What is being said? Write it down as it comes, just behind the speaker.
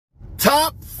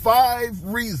Top 5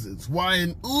 reasons why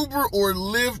an Uber or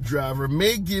Lyft driver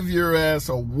may give your ass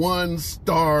a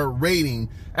 1-star rating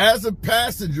as a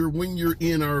passenger when you're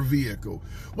in our vehicle.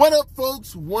 What up,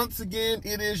 folks? Once again,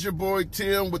 it is your boy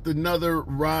Tim with another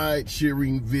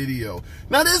ride-sharing video.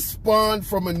 Now, this spawned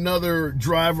from another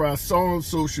driver I saw on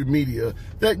social media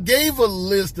that gave a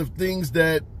list of things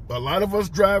that a lot of us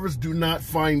drivers do not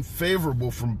find favorable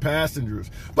from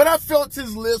passengers. But I felt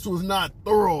his list was not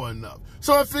thorough enough.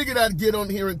 So I figured I'd get on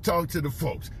here and talk to the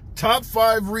folks. Top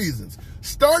 5 reasons.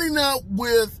 Starting out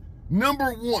with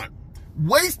number 1,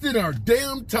 wasting our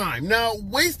damn time. Now,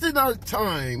 wasting our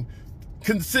time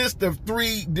consists of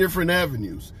 3 different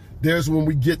avenues. There's when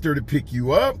we get there to pick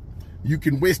you up. You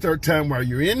can waste our time while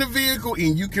you're in the vehicle,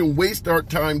 and you can waste our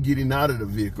time getting out of the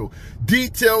vehicle.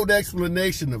 Detailed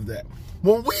explanation of that.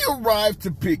 When we arrive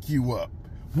to pick you up,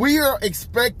 we are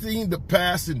expecting the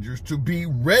passengers to be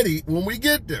ready when we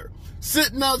get there.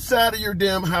 Sitting outside of your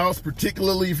damn house,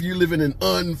 particularly if you live in an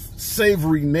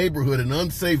unsavory neighborhood, an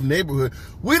unsafe neighborhood,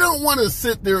 we don't want to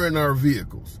sit there in our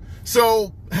vehicles.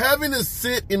 So having to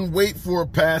sit and wait for a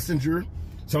passenger,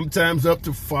 sometimes up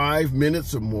to 5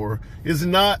 minutes or more, is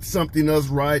not something us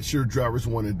rideshare drivers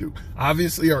want to do.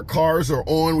 Obviously, our cars are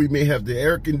on. We may have the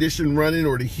air conditioning running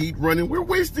or the heat running. We're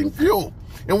wasting fuel.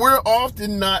 And we're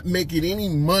often not making any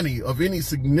money of any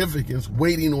significance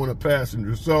waiting on a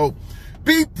passenger. So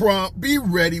be prompt, be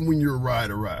ready when your ride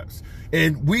arrives.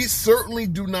 And we certainly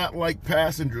do not like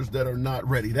passengers that are not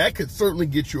ready. That could certainly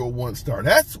get you a 1-star.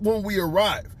 That's when we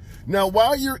arrive. Now,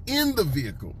 while you're in the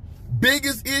vehicle,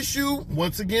 biggest issue,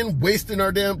 once again, wasting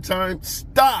our damn time,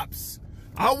 stops.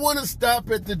 I want to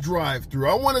stop at the drive-thru.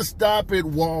 I want to stop at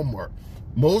Walmart.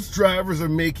 Most drivers are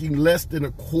making less than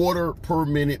a quarter per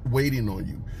minute waiting on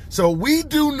you. So we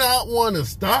do not want to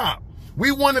stop.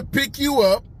 We want to pick you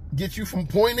up, get you from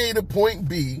point A to point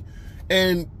B,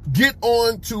 and get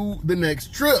on to the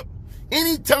next trip.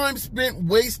 Any time spent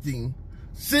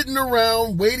sitting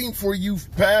around waiting for you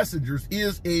passengers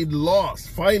is a loss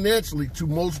financially to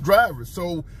most drivers.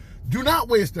 So do not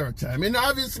waste our time. And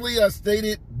obviously, I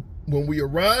stated when we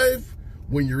arrive,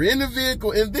 when you're in the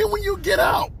vehicle, and then when you get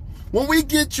out, when we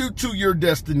get you to your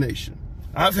destination.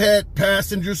 I've had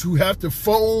passengers who have to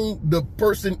phone the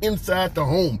person inside the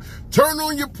home. Turn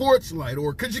on your porch light,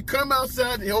 or could you come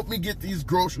outside and help me get these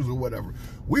groceries or whatever.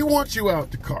 We want you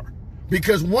out the car,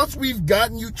 because once we've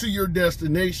gotten you to your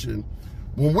destination,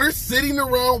 when we're sitting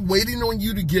around waiting on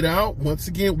you to get out, once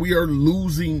again, we are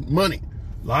losing money.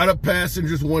 A lot of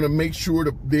passengers want to make sure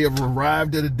that they have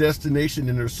arrived at a destination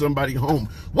and there's somebody home.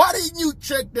 Why didn't you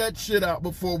check that shit out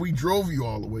before we drove you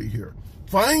all the way here?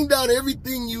 Find out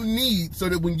everything you need so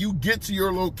that when you get to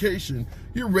your location,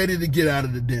 you're ready to get out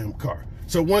of the damn car.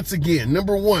 So once again,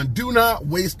 number 1, do not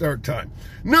waste our time.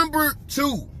 Number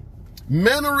 2,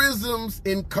 mannerisms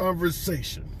in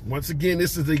conversation. Once again,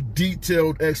 this is a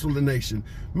detailed explanation.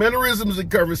 Mannerisms in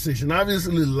conversation,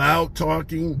 obviously loud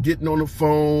talking, getting on the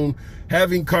phone,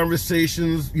 having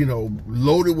conversations,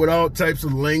 loaded with all types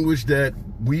of language that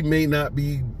we may not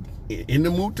be in the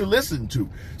mood to listen to.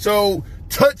 So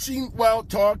touching while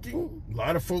talking, a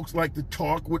lot of folks like to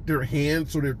talk with their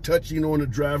hands, so they're touching on the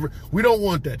driver. We don't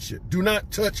want that shit. Do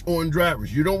not touch on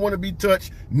drivers. You don't want to be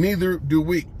touched, neither do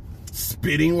we.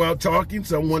 Spitting while talking,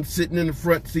 someone sitting in the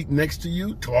front seat next to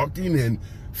you talking and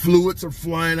fluids are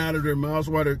flying out of their mouths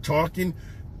while they're talking.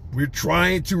 We're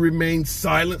trying to remain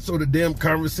silent so the damn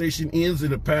conversation ends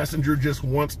and the passenger just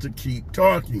wants to keep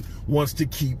talking, wants to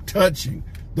keep touching.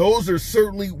 Those are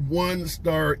certainly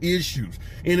 1-star issues.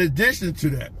 In addition to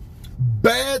that,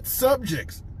 bad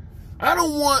subjects. I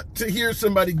don't want to hear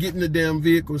somebody get in the damn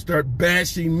vehicle and start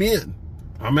bashing men.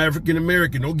 I'm African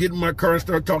American. Don't get in my car and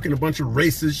start talking a bunch of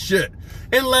racist shit.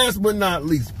 And last but not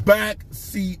least,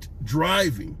 backseat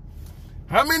driving.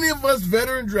 How many of us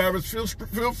veteran drivers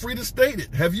feel free to state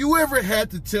it? Have you ever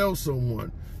had to tell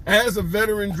someone, as a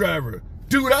veteran driver,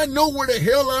 dude, I know where the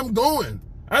hell I'm going.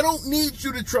 I don't need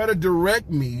you to try to direct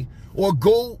me or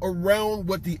go around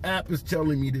what the app is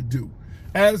telling me to do.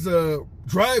 As a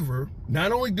driver,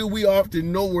 not only do we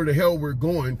often know where the hell we're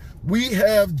going, we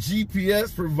have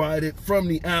GPS provided from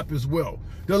the app as well.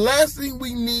 The last thing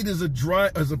we need is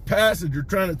a passenger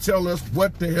trying to tell us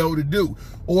what the hell to do.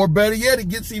 Or better yet, it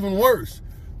gets even worse.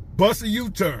 Bust a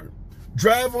U-turn,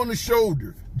 drive on the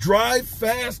shoulder, drive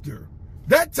faster,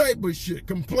 that type of shit.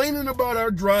 Complaining about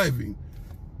our driving.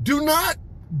 Do not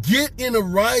get in a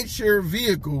rideshare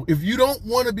vehicle if you don't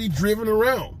want to be driven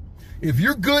around. If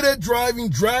you're good at driving,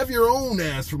 drive your own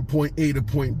ass from point A to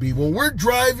point B. When we're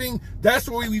driving, that's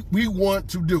what we want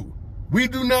to do. We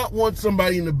do not want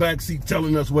somebody in the back seat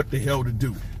telling us what the hell to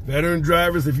do. Veteran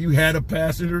drivers, if you had a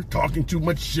passenger talking too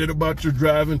much shit about your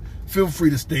driving, feel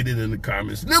free to state it in the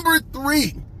comments. Number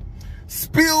 3,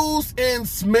 spills and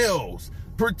smells,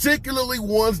 particularly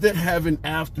ones that have an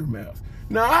aftermath.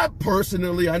 Now,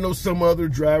 I know some other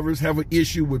drivers have an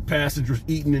issue with passengers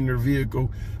eating in their vehicle.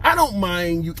 I don't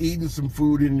mind you eating some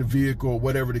food in your vehicle or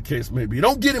whatever the case may be.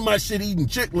 Don't get in my shit eating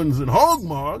chitlins and hog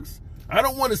maws. I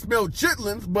don't want to smell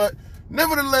chitlins, but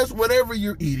nevertheless, whatever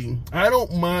you're eating, I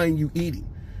don't mind you eating.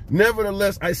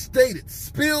 Nevertheless, I stated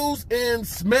spills and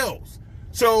smells.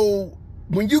 So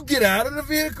when you get out of the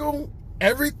vehicle,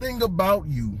 everything about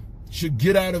you should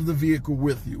get out of the vehicle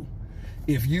with you.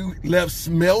 If you left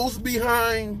smells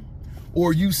behind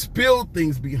or you spilled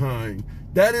things behind,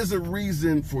 that is a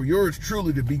reason for yours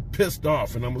truly to be pissed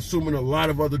off. And I'm assuming a lot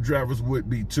of other drivers would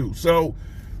be too. So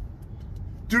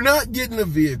do not get in a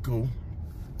vehicle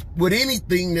with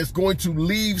anything that's going to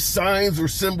leave signs or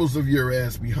symbols of your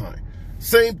ass behind.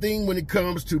 Same thing when it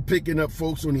comes to picking up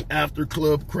folks on the after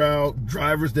club crowd,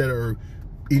 drivers that are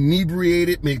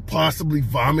inebriated, may possibly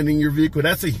vomit in your vehicle.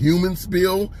 That's a human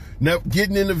spill. Now,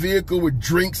 getting in the vehicle with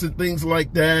drinks and things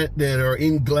like that are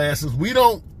in glasses. We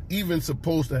don't even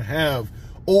supposed to have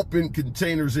open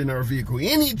containers in our vehicle.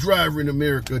 Any driver in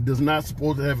America does not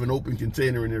supposed to have an open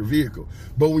container in their vehicle.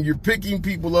 But when you're picking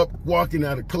people up walking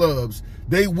out of clubs,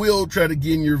 they will try to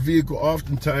get in your vehicle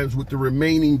oftentimes with the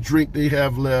remaining drink they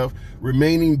have left,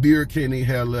 remaining beer can they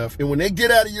have left. And when they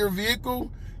get out of your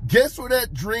vehicle, guess where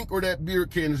that drink or that beer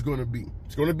can is going to be?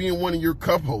 It's going to be in one of your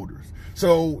cup holders.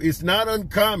 So it's not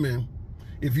uncommon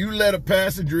if you let a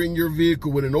passenger in your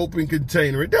vehicle with an open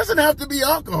container. It doesn't have to be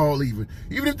alcohol even.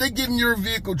 Even if they get in your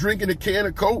vehicle drinking a can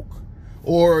of Coke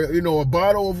or, a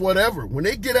bottle of whatever. When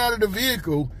they get out of the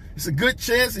vehicle, it's a good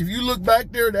chance if you look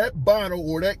back there, that bottle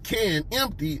or that can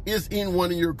empty is in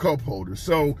one of your cup holders.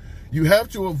 So you have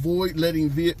to avoid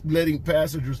letting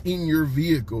passengers in your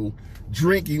vehicle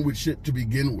drinking with shit to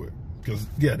begin with. Because,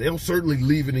 yeah, they'll certainly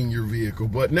leave it in your vehicle.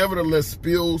 But nevertheless,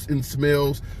 spills and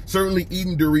smells, certainly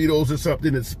eating Doritos or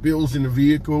something that spills in the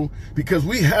vehicle, because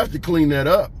we have to clean that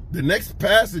up. The next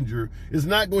passenger is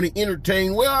not going to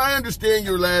entertain, well, I understand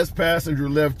your last passenger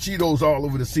left Cheetos all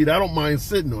over the seat. I don't mind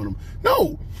sitting on them.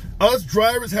 No, us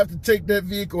drivers have to take that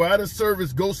vehicle out of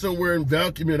service, go somewhere and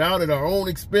vacuum it out at our own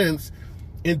expense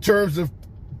in terms of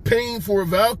paying for a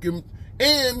vacuum,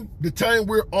 and the time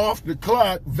we're off the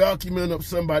clock vacuuming up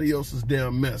somebody else's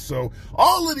damn mess. So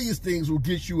all of these things will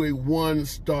get you a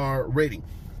 1-star rating.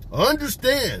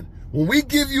 Understand, when we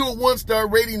give you a 1-star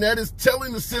rating, that is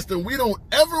telling the system we don't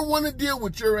ever want to deal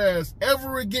with your ass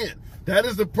ever again. That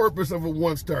is the purpose of a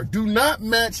 1-star. Do not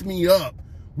match me up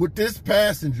with this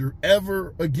passenger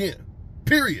ever again.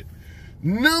 Period.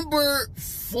 Number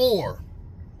 4,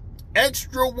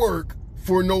 extra work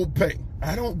for no pay.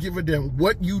 I don't give a damn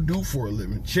what you do for a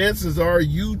living. Chances are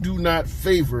you do not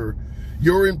favor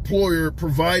your employer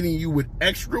providing you with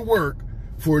extra work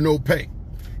for no pay.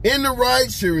 In the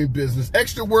ride-sharing business,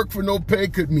 extra work for no pay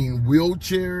could mean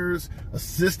wheelchairs,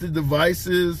 assisted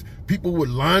devices, people with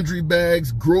laundry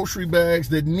bags, grocery bags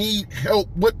that need help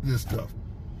with this stuff.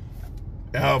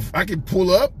 Now, if I can pull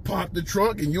up, pop the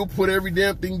trunk, and you'll put every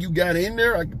damn thing you got in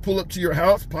there. I can pull up to your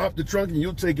house, pop the trunk, and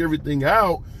you'll take everything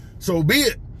out. So be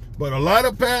it. But a lot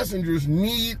of passengers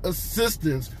need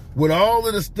assistance with all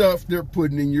of the stuff they're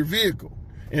putting in your vehicle.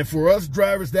 And for us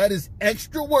drivers, that is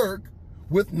extra work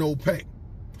with no pay.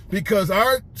 Because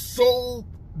our sole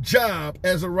job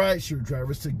as a rideshare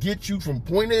driver is to get you from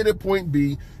point A to point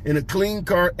B in a clean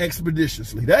car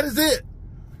expeditiously. That is it.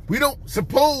 We don't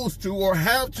supposed to or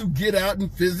have to get out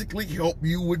and physically help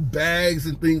you with bags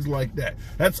and things like that.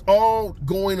 That's all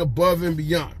going above and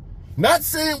beyond. Not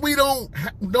saying we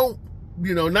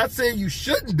not saying you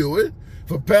shouldn't do it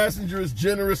if a passenger is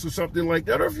generous or something like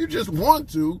that, or if you just want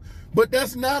to, but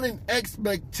that's not an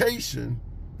expectation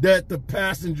that the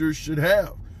passenger should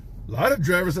have. A lot of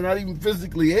drivers are not even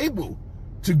physically able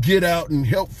to get out and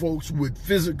help folks with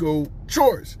physical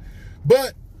chores.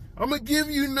 But I'm going to give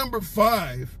you number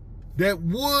 5 that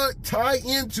would tie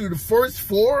into the first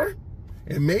 4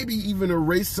 and maybe even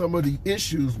erase some of the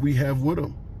issues we have with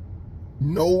them.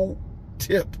 No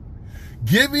tip.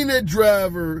 Giving a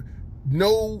driver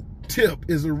no tip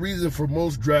is a reason for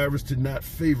most drivers to not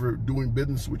favor doing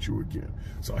business with you again.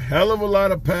 So a hell of a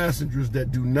lot of passengers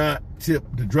that do not tip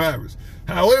the drivers.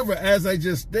 However, as I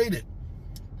just stated,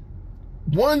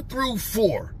 1 through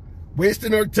 4,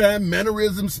 wasting our time,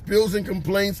 mannerisms, spills and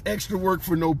complaints, extra work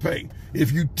for no pay.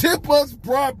 If you tip us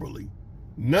properly,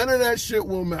 none of that shit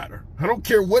will matter. I don't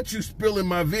care what you spill in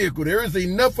my vehicle. There is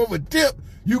enough of a tip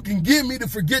you can give me to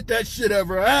forget that shit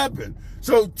ever happened.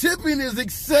 So tipping is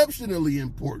exceptionally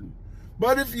important.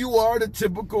 But if you are the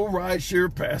typical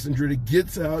rideshare passenger that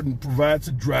gets out and provides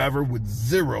a driver with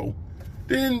zero,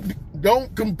 then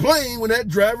don't complain when that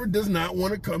driver does not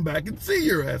want to come back and see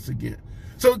your ass again.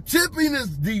 So tipping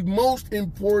is the most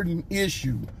important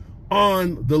issue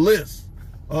on the list.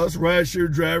 Us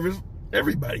rideshare drivers,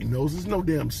 everybody knows, it's no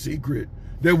damn secret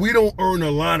that we don't earn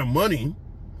a lot of money.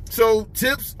 So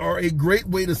tips are a great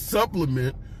way to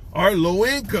supplement our low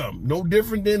income. No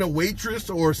different than a waitress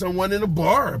or someone in a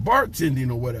bar, bartending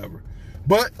or whatever.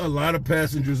 But a lot of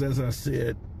passengers, as I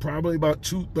said, probably about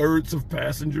 2/3 of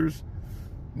passengers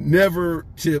never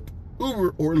tip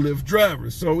Uber or Lyft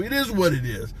drivers. So it is what it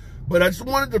is. But I just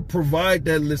wanted to provide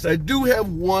that list. I do have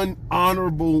one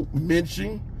honorable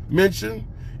mention,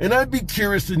 and I'd be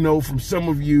curious to know from some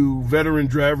of you veteran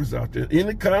drivers out there in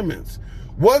the comments,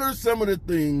 what are some of the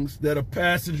things that a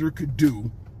passenger could do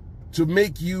to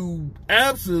make you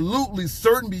absolutely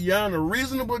certain beyond a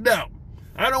reasonable doubt?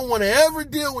 I don't want to ever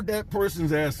deal with that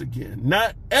person's ass again.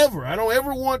 Not ever. I don't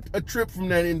ever want a trip from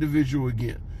that individual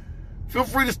again. Feel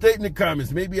free to state in the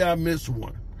comments. Maybe I missed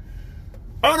one.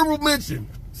 Honorable mention,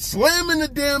 slamming the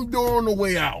damn door on the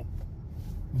way out.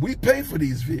 We pay for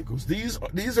these vehicles.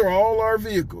 These are all our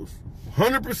vehicles.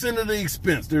 100% of the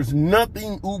expense. There's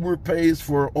nothing Uber pays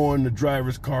for on the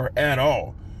driver's car at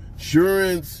all.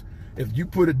 Insurance, if you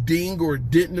put a ding or a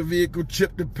dent in the vehicle,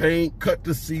 chip the paint, cut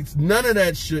the seats, none of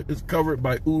that shit is covered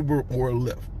by Uber or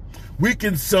Lyft. We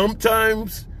can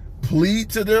sometimes plead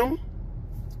to them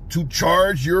to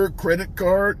charge your credit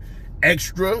card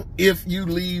extra if you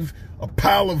leave a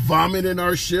pile of vomit in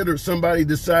our shit, or somebody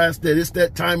decides that it's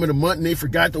that time of the month and they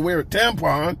forgot to wear a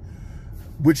tampon,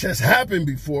 which has happened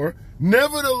before.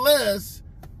 Nevertheless,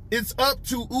 it's up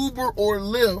to Uber or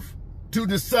Lyft to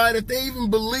decide if they even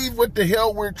believe what the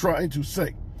hell we're trying to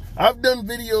say. I've done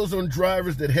videos on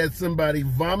drivers that had somebody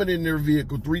vomit in their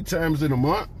vehicle 3 times in a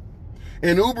month,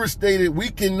 and Uber stated we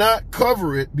cannot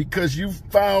cover it because you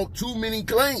filed too many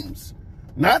claims.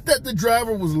 Not that the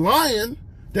driver was lying.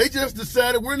 They just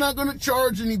decided we're not going to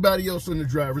charge anybody else on the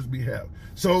driver's behalf.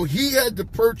 So he had to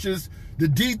purchase the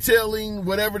detailing,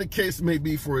 whatever the case may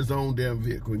be, for his own damn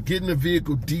vehicle. And getting a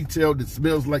vehicle detailed that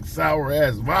smells like sour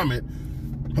ass vomit,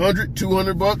 $100,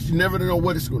 $200, you never know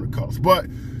what it's going to cost. But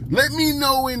let me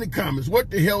know in the comments, what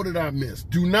the hell did I miss?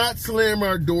 Do not slam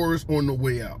our doors on the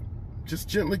way out. Just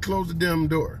gently close the damn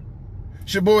door.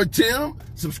 It's your boy Tim.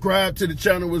 Subscribe to the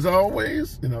channel as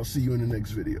always, and I'll see you in the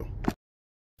next video.